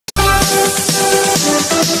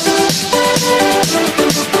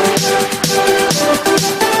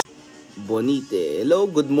Bonite. Hello,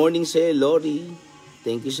 good morning sa'yo, Lori.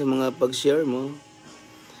 Thank you sa mga pag-share mo.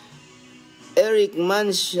 Eric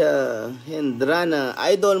Mansha Hendrana.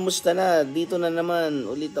 Idol, musta na? Dito na naman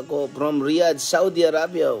ulit ako from Riyadh, Saudi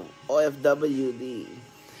Arabia, OFWD.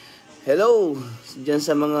 Hello, dyan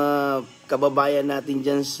sa mga kababayan natin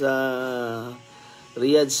dyan sa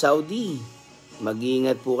Riyadh, Saudi.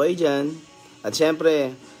 Mag-iingat po kayo dyan. At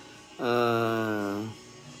syempre,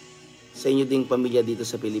 sa inyo ding pamilya dito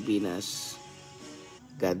sa Pilipinas.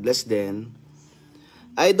 God bless din.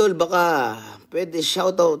 Idol, baka pwede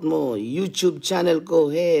shoutout mo YouTube channel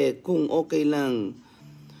ko. Kung okay lang.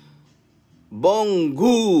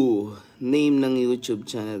 Bonggu, name ng YouTube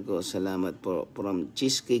channel ko. Salamat po. From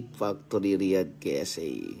Cheesecake Factory, Riyadh, KSA.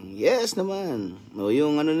 Yes naman.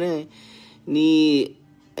 Yung ni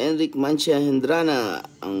Enric Mancia Hendrana,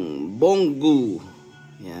 ang Bonggu.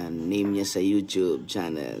 Yan, name niya sa YouTube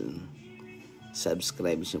channel.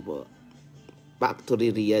 Subscribe niyo po. Factory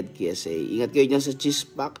Riyadh, KSA. Ingat kayo dyan sa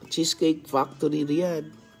Cheesecake Factory Riyadh,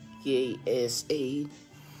 KSA.